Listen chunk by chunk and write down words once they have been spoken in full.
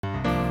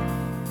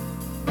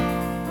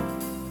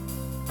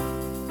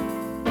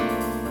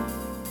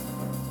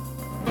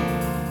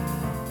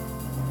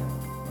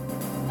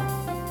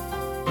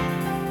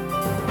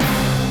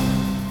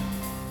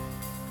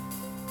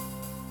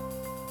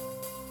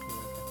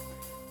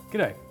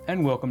G'day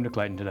and welcome to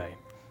Clayton Today.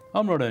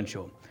 I'm Rod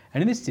Earnshaw,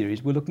 and in this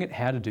series we're looking at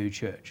how to do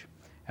church.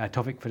 Our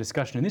topic for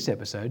discussion in this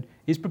episode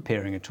is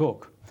preparing a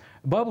talk.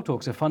 Bible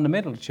talks are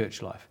fundamental to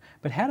church life,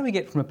 but how do we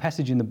get from a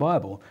passage in the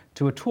Bible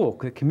to a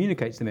talk that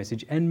communicates the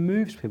message and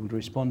moves people to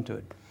respond to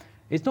it?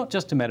 It's not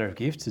just a matter of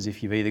gifts, as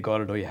if you've either got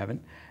it or you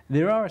haven't.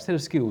 There are a set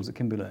of skills that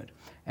can be learned.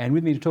 And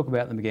with me to talk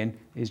about them again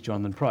is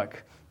Jonathan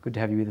Pryke. Good to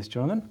have you with us,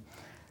 Jonathan.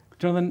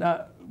 Jonathan,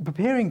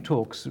 preparing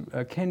talks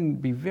can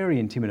be very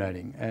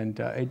intimidating, and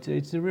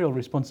it's a real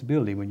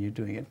responsibility when you're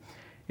doing it.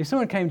 If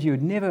someone came to you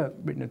who'd never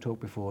written a talk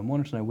before and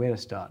wanted to know where to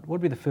start, what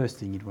would be the first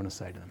thing you'd want to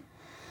say to them?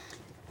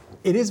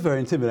 It is a very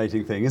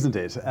intimidating thing, isn't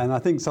it? And I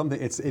think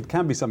it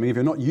can be something, if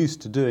you're not used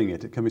to doing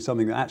it, it can be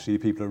something that actually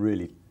people are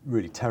really,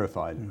 really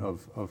terrified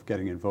of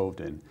getting involved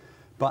in.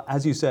 But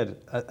as you said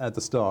at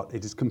the start,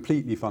 it is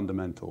completely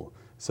fundamental.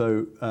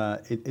 So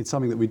it's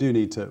something that we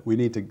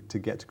need to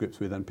get to grips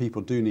with, and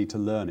people do need to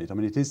learn it. I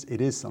mean, it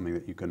is something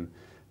that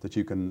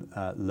you can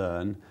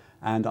learn.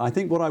 And I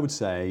think what I would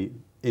say,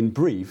 in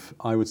brief,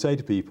 I would say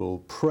to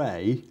people,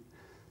 pray,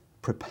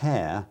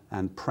 prepare,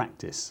 and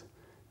practice.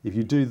 If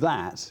you do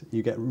that,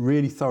 you get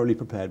really thoroughly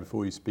prepared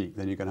before you speak,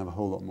 then you're going to have a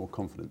whole lot more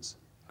confidence.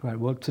 Great.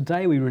 Well,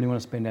 today we really want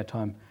to spend our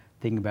time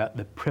thinking about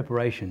the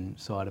preparation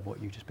side of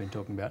what you've just been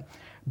talking about.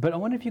 But I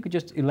wonder if you could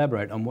just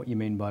elaborate on what you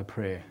mean by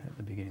prayer at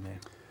the beginning there.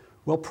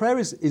 Well, prayer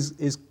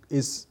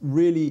is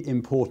really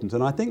important,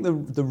 and I think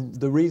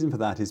the reason for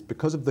that is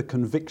because of the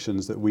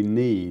convictions that we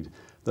need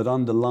that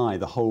underlie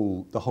the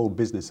whole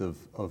business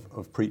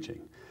of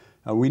preaching.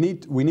 We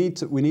need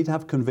to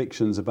have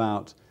convictions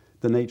about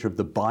the nature of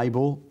the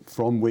Bible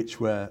from which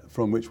we're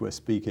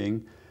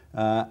speaking,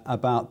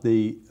 about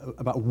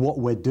what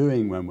we're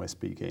doing when we're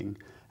speaking,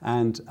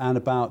 and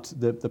about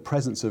the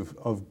presence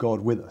of God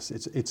with us.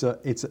 It's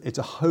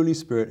a Holy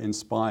Spirit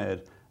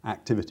inspired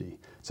activity.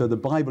 So the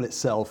Bible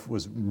itself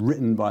was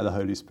written by the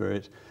Holy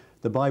Spirit.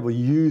 The Bible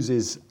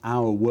uses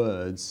our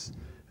words.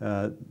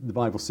 The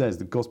Bible says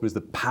the gospel is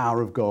the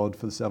power of God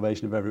for the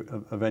salvation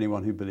of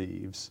anyone who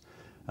believes.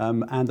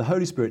 And the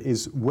Holy Spirit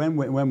is, when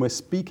we're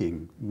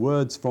speaking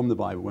words from the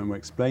Bible, when we're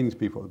explaining to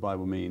people what the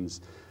Bible means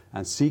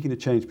and seeking to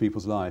change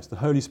people's lives, the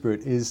Holy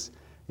Spirit is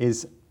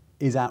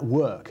at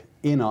work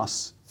in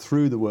us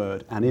through the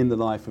Word and in the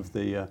life of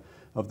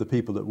the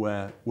people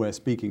that we're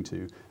speaking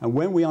to. And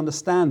when we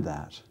understand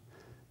that,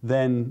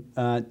 then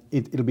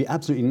it'll be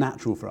absolutely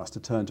natural for us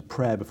to turn to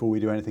prayer before we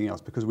do anything else,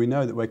 because we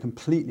know that we're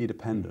completely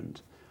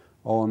dependent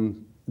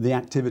on the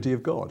activity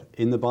of God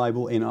in the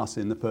Bible, in us,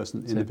 in the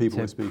person, in the people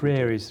we're speaking to.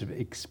 Prayer is sort of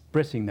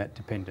expressing that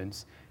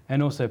dependence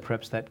and also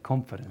perhaps that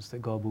confidence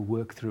that God will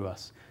work through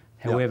us,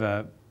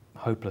 however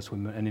hopeless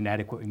and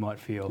inadequate we might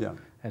feel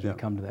as we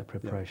come to that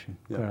preparation.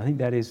 I think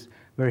that is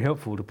very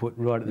helpful to put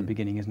right at the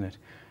beginning, isn't it?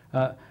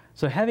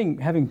 So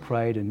having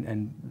prayed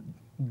and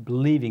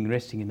believing,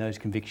 resting in those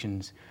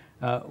convictions,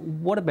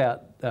 what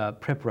about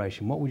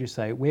preparation? What would you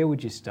say? Where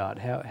would you start?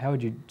 How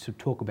would you sort of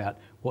talk about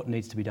what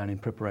needs to be done in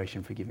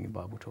preparation for giving a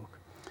Bible talk?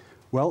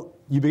 Well,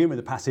 you begin with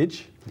a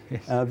passage.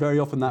 Yes. Very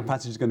often that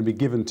passage is going to be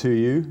given to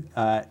you.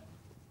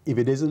 If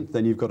it isn't,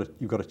 then you've got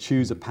to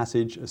choose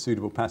a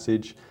suitable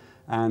passage.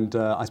 And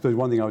I suppose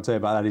one thing I would say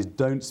about that is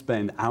don't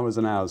spend hours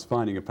and hours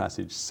finding a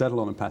passage.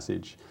 Settle on a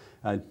passage.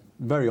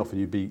 Very often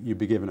you'd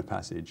be given a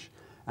passage.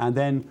 And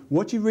then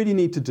what you really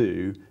need to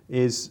do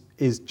is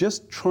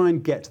just try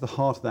and get to the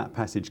heart of that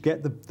passage.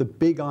 Get the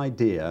big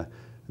idea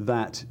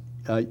that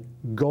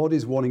God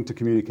is wanting to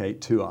communicate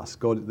to us,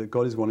 that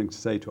God is wanting to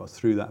say to us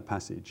through that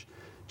passage.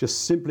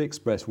 Just simply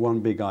express one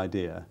big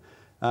idea.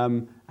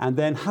 And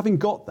then having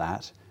got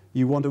that,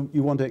 you want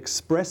to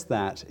express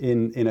that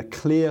in a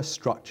clear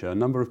structure, a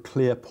number of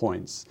clear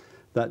points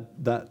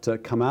that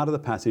come out of the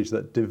passage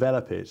that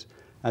develop it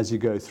as you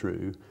go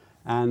through.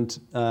 And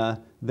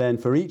then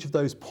for each of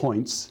those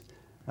points,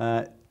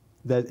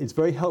 it's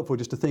very helpful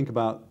just to think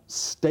about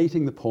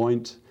stating the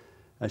point,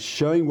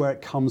 showing where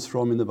it comes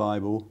from in the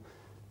Bible,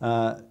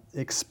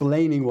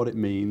 explaining what it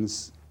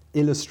means,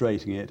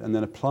 illustrating it, and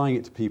then applying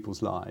it to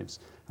people's lives.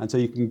 And so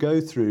you can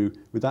go through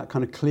with that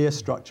kind of clear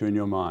structure in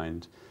your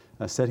mind,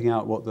 setting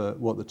out what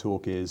the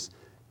talk is.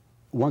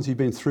 Once you've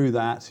been through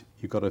that,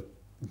 you've got to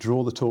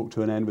draw the talk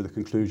to an end with a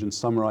conclusion,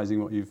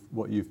 summarizing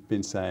what you've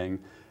been saying.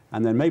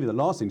 And then maybe the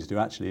last thing to do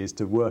actually is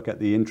to work at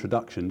the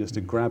introduction, just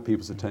to grab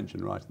people's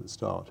attention right at the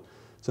start.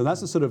 So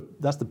that's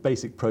the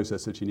basic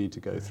process that you need to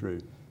go through.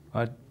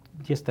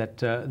 Yes,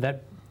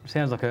 that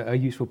sounds like a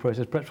useful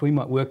process. Perhaps we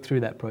might work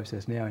through that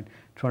process now and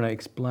trying to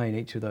explain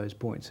each of those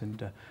points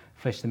and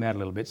flesh them out a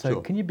little bit.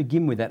 So Can you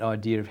begin with that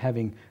idea of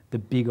having the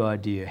big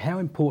idea? How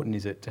important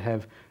is it to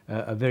have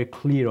a very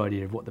clear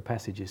idea of what the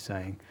passage is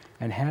saying,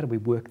 and how do we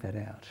work that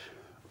out?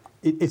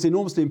 It's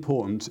enormously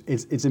important.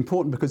 It's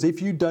important because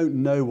if you don't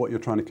know what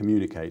you're trying to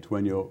communicate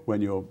when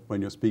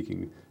you're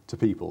speaking to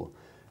people,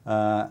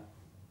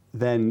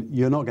 then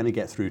you're not going to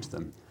get through to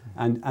them,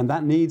 and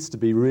that needs to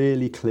be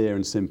really clear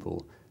and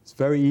simple. It's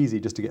very easy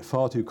just to get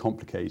far too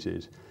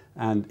complicated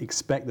and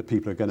expect that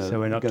people are going to. So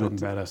we're not talking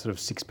about a sort of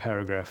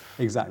 6-paragraph.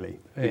 Exactly.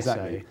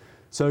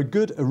 So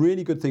a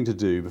really good thing to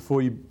do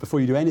before you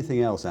do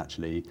anything else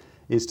actually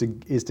is to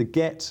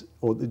get,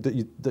 or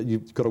that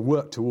you've got to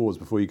work towards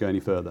before you go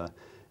any further,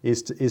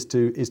 is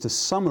to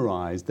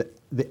summarise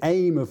the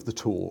aim of the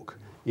talk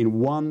in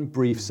one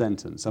brief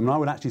sentence. I mean, I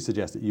would actually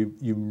suggest that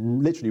you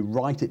literally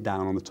write it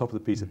down on the top of the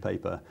piece of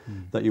paper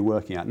that you're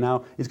working at.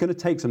 Now, it's going to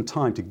take some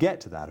time to get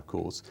to that, of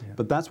course,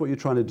 but that's what you're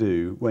trying to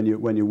do when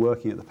you're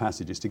working at the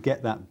passage, is to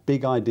get that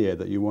big idea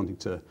that you're wanting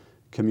to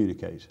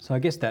communicate. So I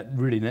guess that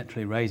really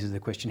naturally raises the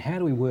question, how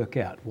do we work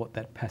out what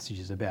that passage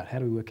is about? How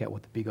do we work out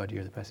what the big idea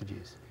of the passage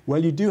is?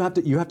 Well, you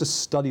have to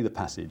study the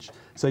passage.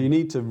 So you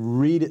need to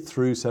read it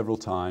through several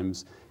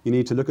times. You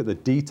need to look at the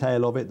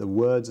detail of it, the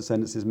words, the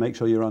sentences, make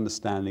sure you're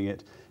understanding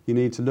it. You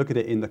need to look at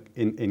it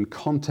in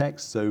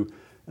context, so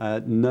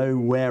know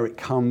where it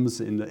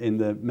comes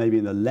maybe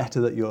in the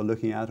letter that you're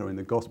looking at, or in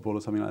the gospel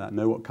or something like that.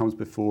 Know what comes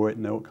before it,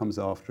 know what comes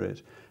after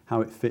it,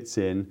 how it fits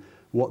in,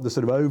 what the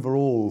sort of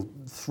overall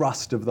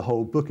thrust of the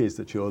whole book is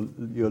that you're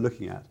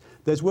looking at.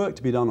 There's work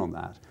to be done on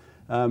that.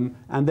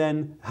 And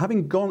then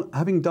having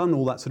done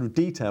all that sort of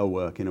detail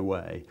work in a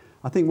way,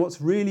 I think what's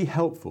really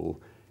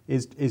helpful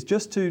is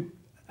just to,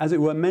 as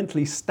it were,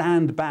 mentally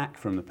stand back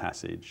from the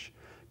passage,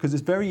 because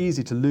it's very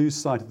easy to lose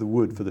sight of the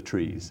wood for the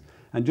trees,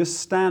 and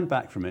just stand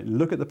back from it and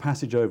look at the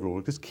passage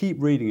overall, just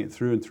keep reading it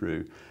through and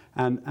through,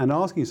 and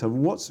asking yourself,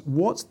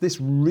 what's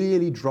this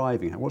really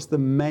driving at? What's the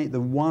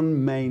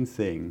one main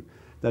thing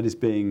that is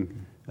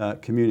being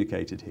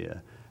communicated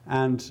here?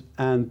 And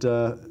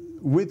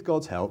with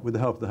God's help, with the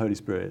help of the Holy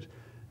Spirit,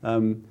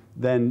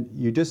 then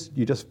you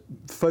just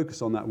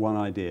focus on that one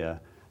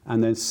idea,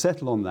 and then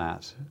settle on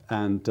that,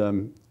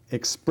 and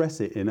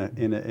express it in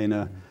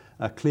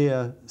a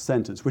clear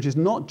sentence, which is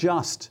not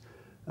just,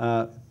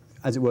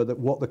 as it were,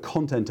 what the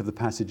content of the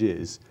passage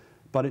is,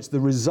 but it's the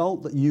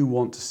result that you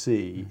want to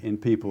see in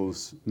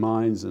people's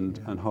minds and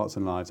hearts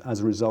and lives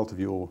as a result of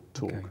your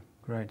talk. Okay,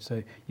 great.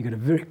 So you've got a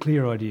very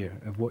clear idea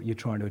of what you're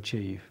trying to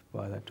achieve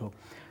by that talk.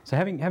 So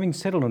having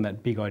settled on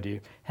that big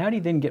idea, how do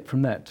you then get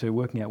from that to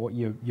working out what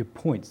your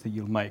points that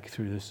you'll make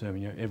through the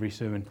sermon? You know, every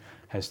sermon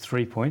has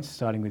 3 points,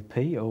 starting with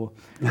P, or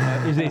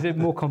is it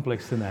more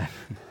complex than that?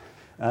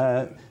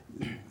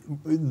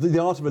 The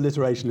art of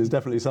alliteration is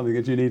definitely something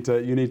that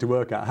you need to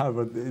work at.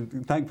 However,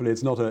 thankfully,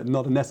 it's not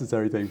a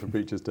necessary thing for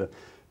preachers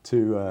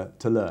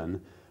to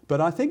learn.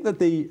 But I think that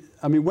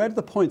where do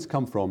the points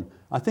come from?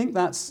 I think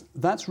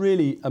that's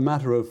really a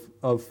matter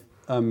of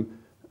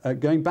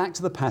going back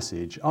to the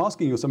passage,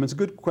 asking yourself. It's a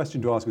good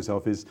question to ask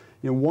yourself: is,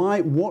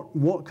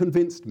 what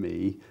convinced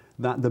me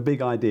that the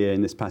big idea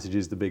in this passage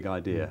is the big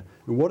idea?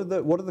 And what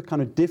are the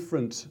kind of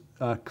different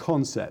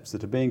concepts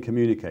that are being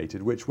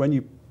communicated, which, when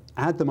you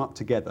add them up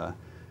together,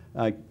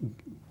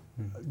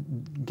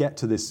 get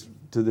to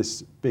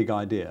this big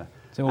idea?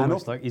 So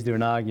almost like, is there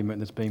an argument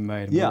that's being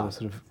made? Yeah.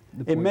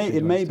 It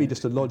may be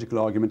just a logical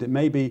argument. It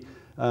may be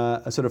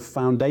a sort of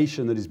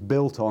foundation that is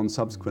built on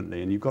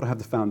subsequently, and you've got to have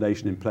the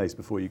foundation in place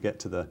before you get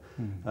to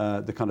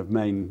the kind of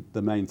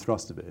main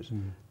thrust of it.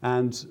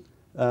 And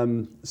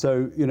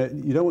so you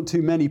don't want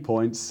too many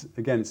points.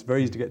 Again, it's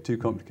very easy to get too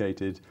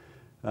complicated.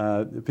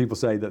 People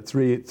say that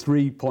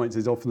three points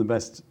is often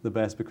the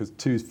best because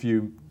 2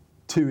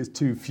 is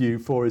too few,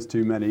 4 is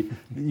too many.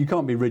 You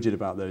can't be rigid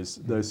about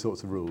those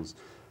sorts of rules.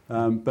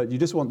 But you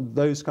just want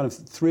those kind of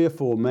 3 or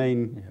 4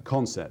 main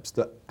concepts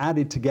that,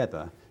 added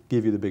together,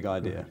 give you the big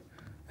idea. Right.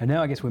 And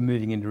now I guess we're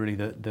moving into really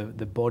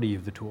the body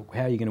of the talk.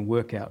 How are you going to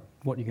work out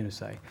what you're going to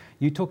say?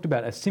 You talked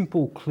about a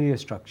simple, clear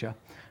structure.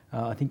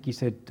 I think you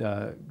said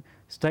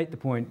state the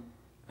point,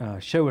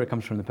 show where it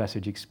comes from in the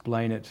passage,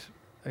 explain it,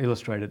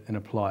 illustrate it, and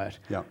apply it.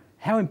 Yeah.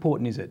 How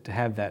important is it to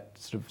have that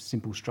sort of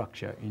simple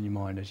structure in your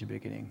mind as you're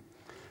beginning?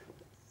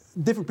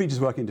 Different preachers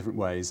work in different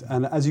ways,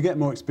 and as you get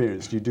more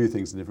experienced, you do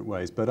things in different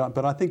ways.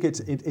 But I think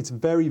it's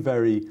very,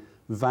 very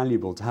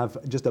valuable to have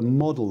just a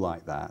model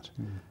like that.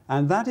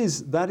 And that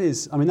is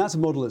that's a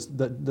model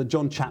that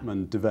John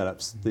Chapman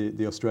develops,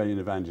 the Australian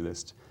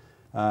evangelist,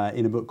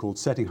 in a book called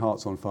Setting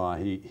Hearts on Fire.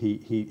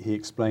 He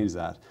explains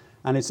that,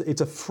 and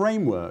it's a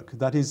framework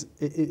that is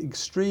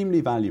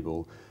extremely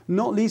valuable,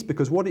 not least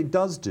because what it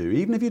does do,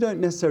 even if you don't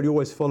necessarily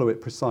always follow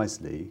it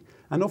precisely,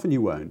 and often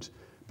you won't.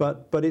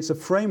 But it's a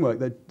framework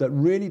that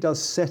really does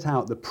set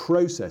out the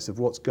process of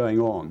what's going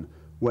on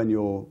when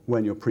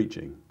you're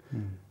preaching.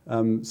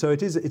 So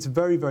it's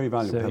very, very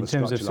valuable to have a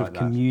structure like that. So in terms of sort of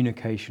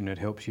communication, it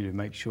helps you to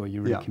make sure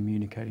you're really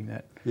communicating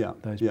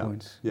those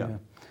points. Yeah.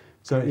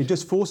 So it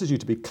just forces you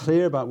to be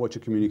clear about what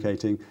you're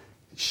communicating,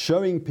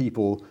 showing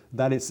people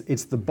that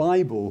it's the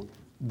Bible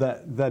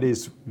that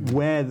is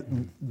where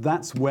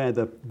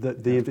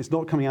it's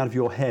not coming out of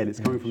your head, it's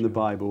coming from the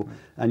Bible,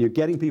 and you're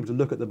getting people to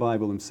look at the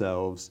Bible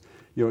themselves.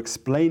 You're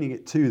explaining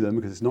it to them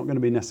because it's not going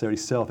to be necessarily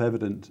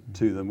self-evident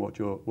to them what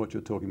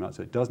you're talking about.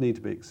 So it does need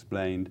to be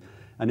explained.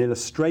 An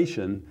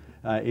illustration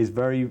is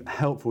very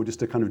helpful just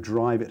to kind of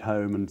drive it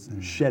home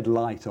and shed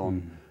light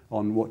on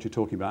what you're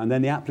talking about. And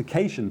then the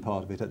application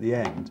part of it at the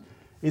end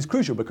is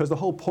crucial, because the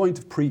whole point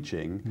of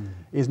preaching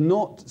is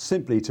not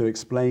simply to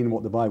explain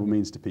what the Bible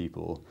means to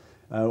people.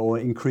 or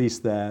increase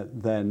their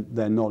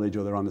knowledge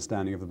or their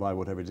understanding of the Bible,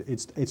 whatever it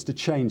is. It's to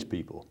change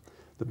people.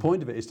 The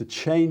point of it is to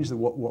change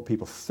what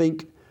people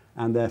think,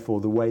 and therefore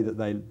the way that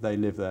they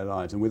live their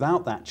lives. And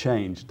without that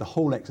change, the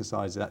whole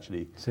exercise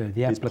actually So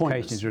the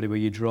application is really where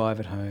you drive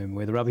at home,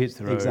 where the rubber hits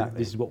the road. Exactly.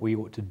 This is what we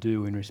ought to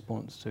do in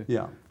response to.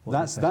 Yeah, what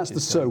that's passage the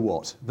is so saying.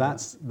 what.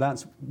 That's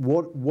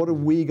what are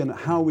we going?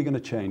 How are we going to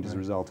change as a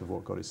result of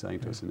what God is saying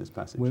to us in this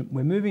passage?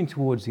 We're moving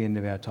towards the end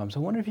of our time, so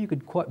I wonder if you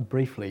could quite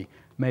briefly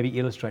maybe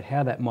illustrate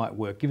how that might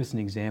work. Give us an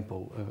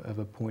example of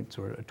a point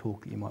or a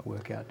talk that you might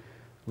work out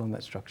along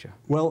that structure.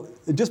 Well,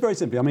 just very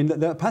simply, I mean,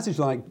 the passage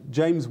like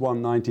James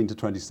 1:19 to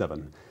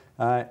 27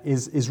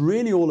 is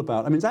really all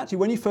about. I mean, it's actually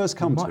when you first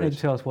come You might to need it.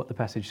 to tell us what the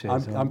passage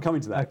says. I'm coming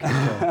to that.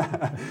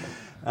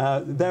 Okay,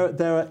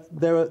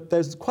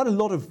 There's quite a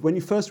lot of, when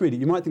you first read it,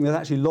 you might think there's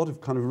actually a lot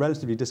of kind of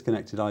relatively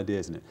disconnected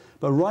ideas in it.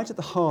 But right at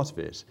the heart of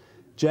it,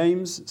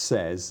 James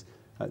says,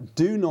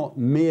 do not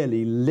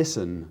merely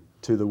listen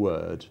to the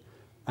word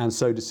and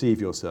so deceive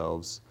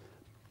yourselves.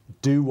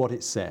 Do what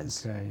it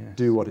says. Okay, yes.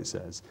 Do what it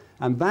says.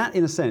 And that,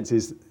 in a sense,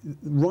 is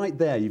right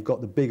there. You've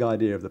got the big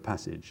idea of the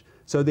passage.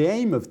 So the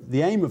aim of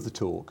the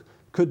talk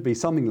could be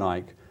something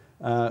like,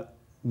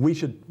 we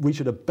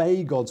should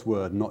obey God's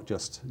word, not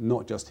just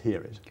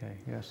hear it. Okay,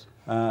 yes.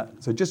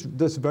 So just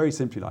very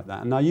simply like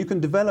that. And now you can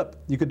develop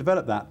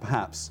that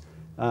perhaps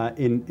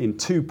in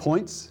 2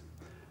 points,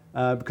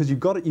 because you've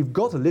got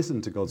to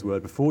listen to God's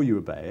word before you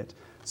obey it.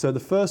 So the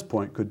first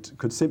point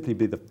could simply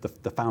be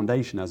the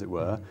foundation, as it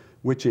were,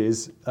 which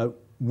is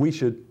we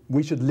should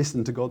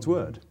listen to God's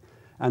word.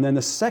 And then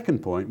the second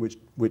point,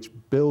 which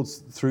builds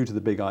through to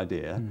the big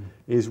idea,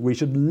 is we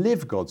should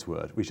live God's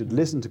word. We should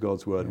listen to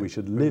God's word. We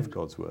should live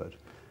God's word.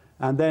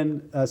 And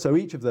then, so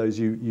each of those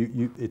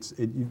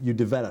you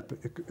develop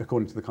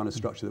according to the kind of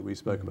structure that we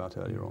spoke about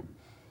earlier on.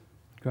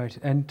 Great.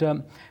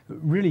 And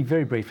really,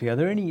 very briefly, are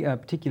there any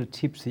particular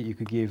tips that you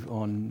could give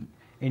on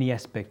any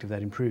aspect of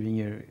that, improving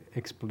your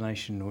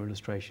explanation or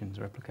illustrations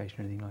or application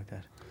or anything like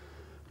that?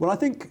 Well, I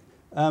think,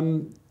 I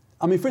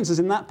mean, for instance,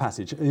 in that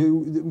passage,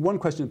 one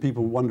question that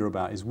people wonder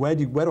about is where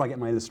do I get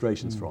my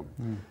illustrations from?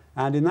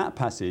 And in that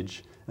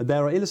passage,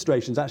 there are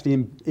illustrations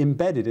actually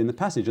embedded in the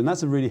passage, and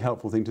that's a really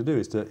helpful thing to do,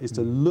 is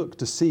to look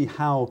to see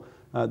how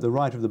the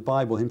writer of the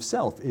Bible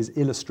himself is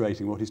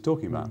illustrating what he's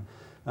talking about.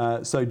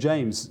 So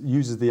James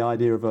uses the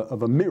idea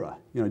of a mirror.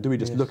 You know, do we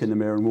just look in the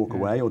mirror and walk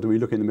away, or do we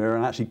look in the mirror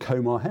and actually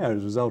comb our hair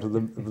as a result of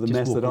the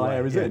mess that our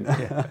hair is in?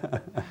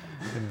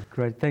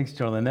 Great, thanks,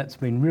 Jonathan. That's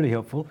been really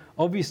helpful.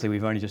 Obviously,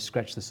 we've only just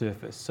scratched the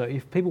surface. So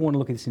if people want to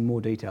look at this in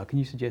more detail, can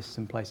you suggest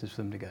some places for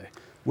them to go?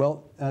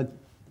 Well,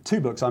 2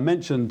 books. I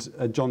mentioned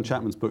John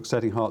Chapman's book,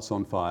 Setting Hearts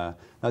on Fire.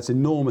 That's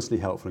enormously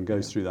helpful and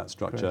goes through that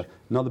structure. Great.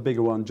 Another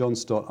bigger one, John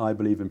Stott, I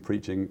Believe in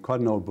Preaching.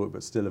 Quite an old book,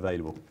 but still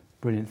available.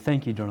 Brilliant.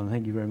 Thank you, Jonathan.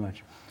 Thank you very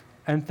much.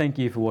 And thank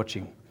you for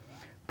watching.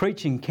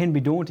 Preaching can be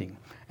daunting,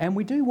 and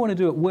we do want to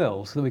do it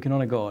well so that we can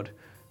honour God.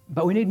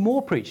 But we need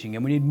more preaching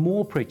and we need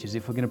more preachers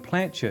if we're going to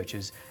plant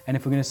churches and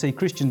if we're going to see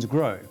Christians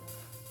grow.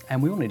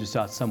 And we all need to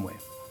start somewhere.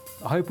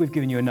 I hope we've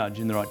given you a nudge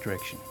in the right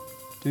direction.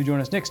 Do join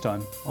us next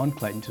time on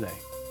Clayton Today.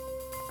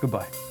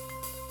 Goodbye.